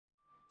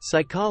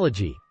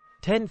Psychology: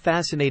 10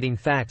 fascinating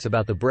facts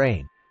about the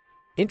brain.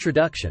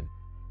 Introduction.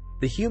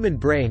 The human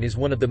brain is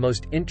one of the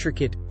most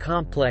intricate,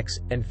 complex,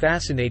 and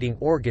fascinating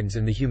organs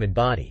in the human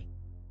body.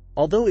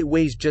 Although it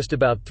weighs just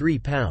about 3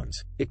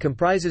 pounds, it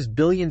comprises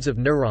billions of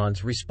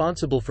neurons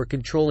responsible for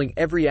controlling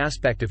every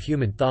aspect of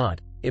human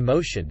thought,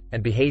 emotion,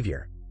 and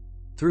behavior.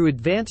 Through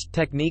advanced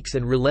techniques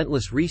and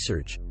relentless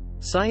research,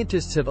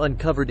 scientists have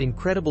uncovered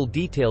incredible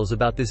details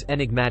about this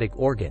enigmatic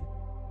organ.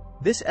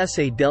 This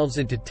essay delves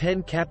into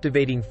 10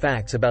 captivating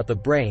facts about the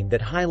brain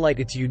that highlight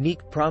its unique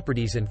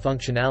properties and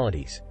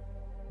functionalities.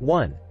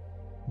 1.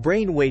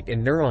 Brain weight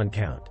and neuron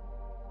count.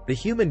 The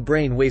human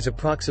brain weighs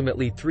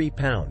approximately 3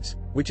 pounds,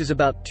 which is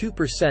about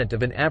 2%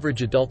 of an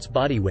average adult's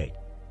body weight.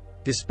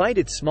 Despite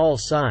its small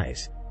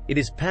size, it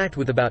is packed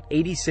with about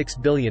 86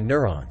 billion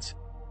neurons.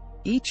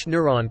 Each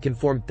neuron can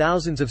form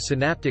thousands of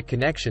synaptic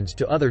connections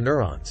to other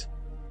neurons.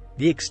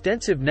 The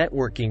extensive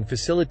networking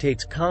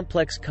facilitates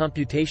complex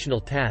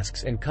computational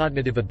tasks and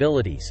cognitive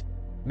abilities,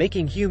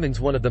 making humans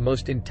one of the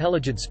most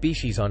intelligent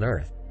species on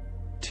Earth.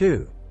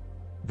 2.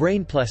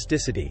 Brain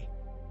plasticity.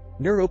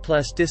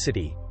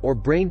 Neuroplasticity, or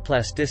brain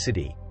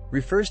plasticity,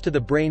 refers to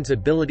the brain's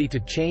ability to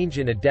change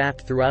and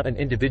adapt throughout an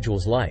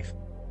individual's life.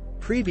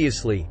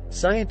 Previously,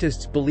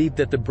 scientists believed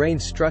that the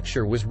brain's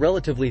structure was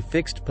relatively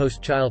fixed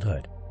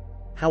post-childhood.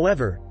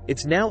 However,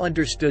 it's now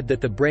understood that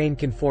the brain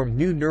can form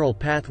new neural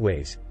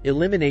pathways,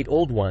 eliminate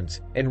old ones,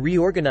 and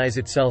reorganize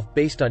itself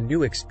based on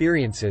new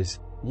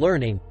experiences,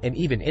 learning, and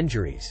even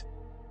injuries.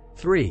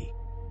 3.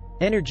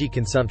 Energy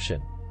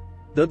consumption.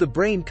 Though the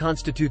brain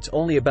constitutes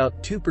only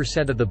about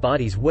 2% of the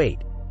body's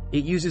weight,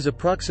 it uses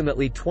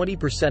approximately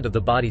 20% of the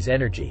body's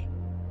energy.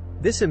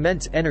 This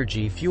immense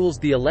energy fuels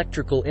the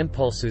electrical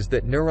impulses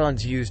that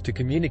neurons use to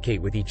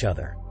communicate with each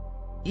other.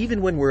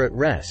 Even when we're at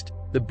rest,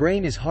 the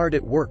brain is hard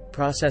at work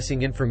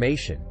processing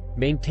information,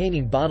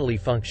 maintaining bodily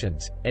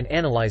functions, and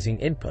analyzing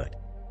input.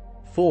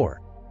 4.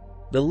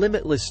 The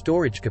limitless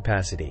storage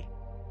capacity.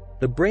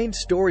 The brain's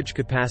storage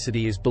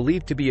capacity is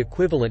believed to be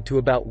equivalent to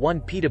about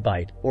 1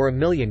 petabyte, or a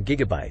million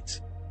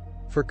gigabytes.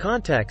 For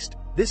context,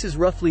 this is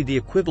roughly the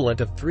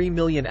equivalent of 3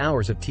 million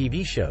hours of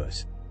TV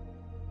shows.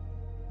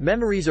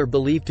 Memories are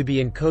believed to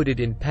be encoded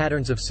in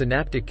patterns of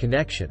synaptic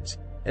connections,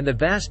 and the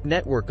vast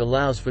network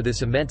allows for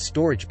this immense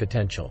storage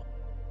potential.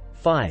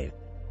 5.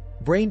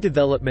 Brain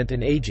development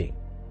and aging.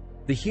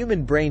 The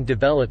human brain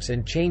develops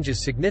and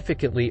changes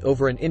significantly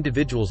over an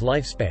individual's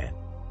lifespan.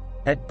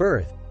 At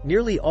birth,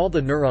 nearly all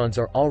the neurons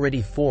are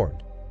already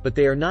formed, but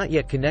they are not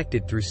yet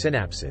connected through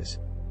synapses.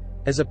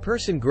 As a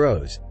person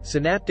grows,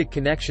 synaptic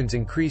connections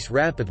increase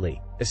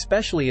rapidly,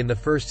 especially in the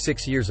first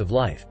 6 years of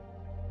life.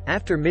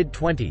 After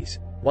mid-20s,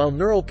 while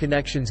neural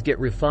connections get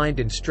refined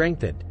and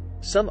strengthened,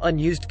 some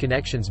unused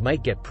connections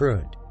might get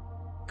pruned.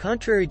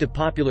 Contrary to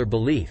popular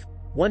belief,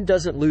 one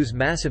doesn't lose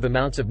massive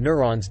amounts of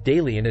neurons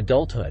daily in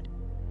adulthood.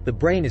 The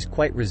brain is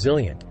quite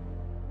resilient.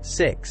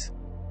 6.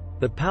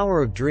 The power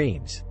of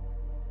dreams.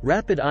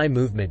 Rapid eye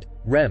movement,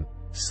 REM,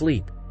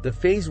 sleep, the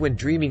phase when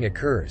dreaming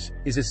occurs,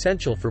 is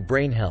essential for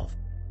brain health.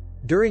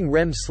 During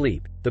REM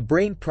sleep, the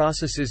brain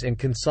processes and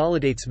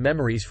consolidates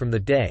memories from the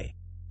day,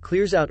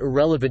 clears out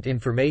irrelevant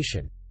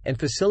information, and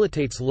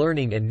facilitates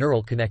learning and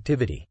neural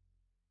connectivity.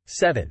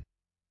 7.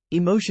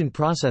 Emotion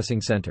processing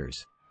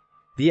centers.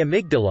 The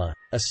amygdala,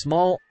 a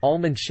small,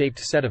 almond-shaped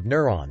set of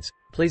neurons,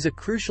 plays a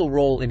crucial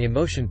role in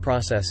emotion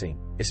processing,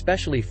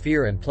 especially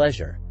fear and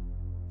pleasure.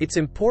 Its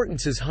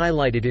importance is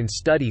highlighted in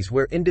studies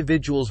where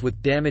individuals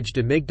with damaged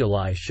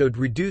amygdalae showed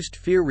reduced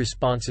fear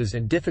responses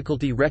and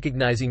difficulty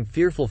recognizing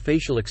fearful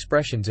facial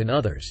expressions in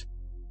others.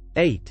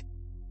 8.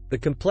 The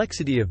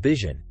complexity of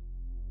vision.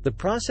 The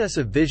process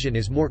of vision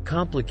is more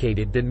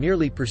complicated than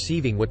merely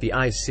perceiving what the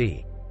eyes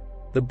see.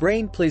 The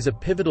brain plays a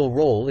pivotal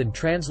role in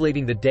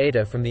translating the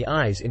data from the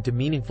eyes into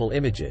meaningful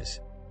images.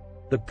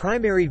 The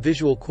primary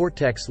visual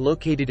cortex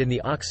located in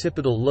the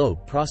occipital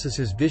lobe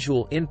processes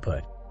visual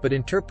input, but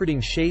interpreting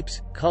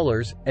shapes,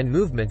 colors, and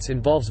movements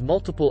involves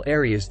multiple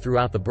areas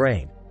throughout the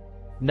brain.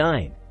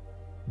 9.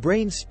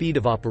 Brain speed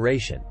of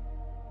operation.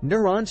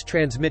 Neurons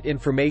transmit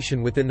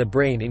information within the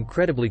brain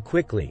incredibly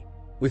quickly,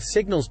 with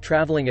signals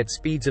traveling at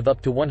speeds of up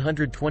to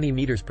 120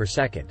 meters per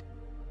second.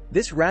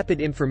 This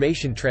rapid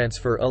information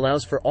transfer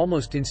allows for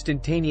almost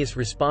instantaneous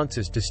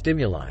responses to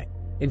stimuli,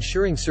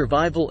 ensuring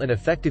survival and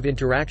effective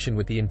interaction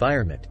with the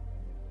environment.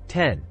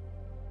 10.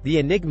 The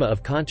enigma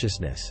of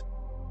consciousness.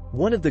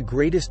 One of the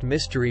greatest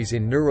mysteries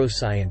in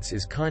neuroscience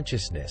is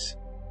consciousness.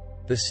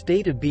 The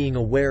state of being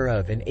aware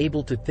of and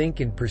able to think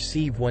and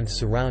perceive one's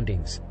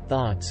surroundings,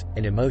 thoughts,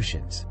 and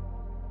emotions.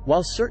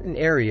 While certain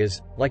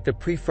areas, like the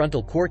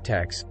prefrontal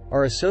cortex,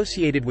 are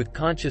associated with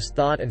conscious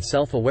thought and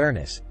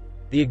self-awareness,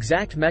 the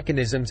exact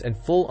mechanisms and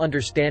full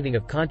understanding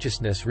of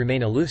consciousness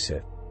remain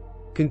elusive.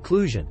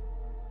 Conclusion.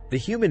 The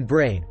human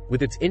brain,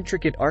 with its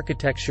intricate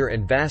architecture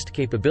and vast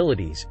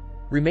capabilities,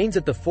 remains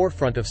at the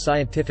forefront of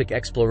scientific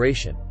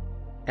exploration.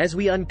 As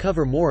we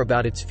uncover more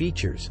about its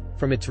features,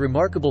 from its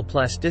remarkable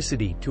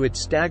plasticity to its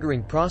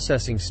staggering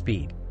processing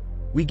speed,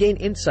 we gain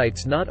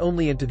insights not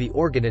only into the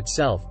organ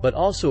itself but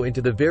also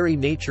into the very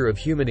nature of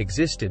human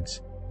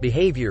existence,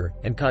 behavior,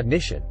 and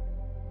cognition.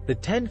 The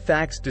 10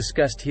 facts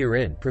discussed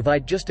herein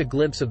provide just a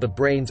glimpse of the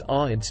brain's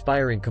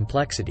awe-inspiring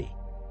complexity.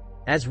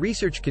 As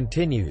research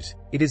continues,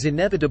 it is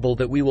inevitable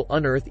that we will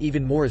unearth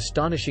even more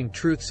astonishing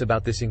truths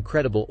about this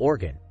incredible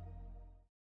organ.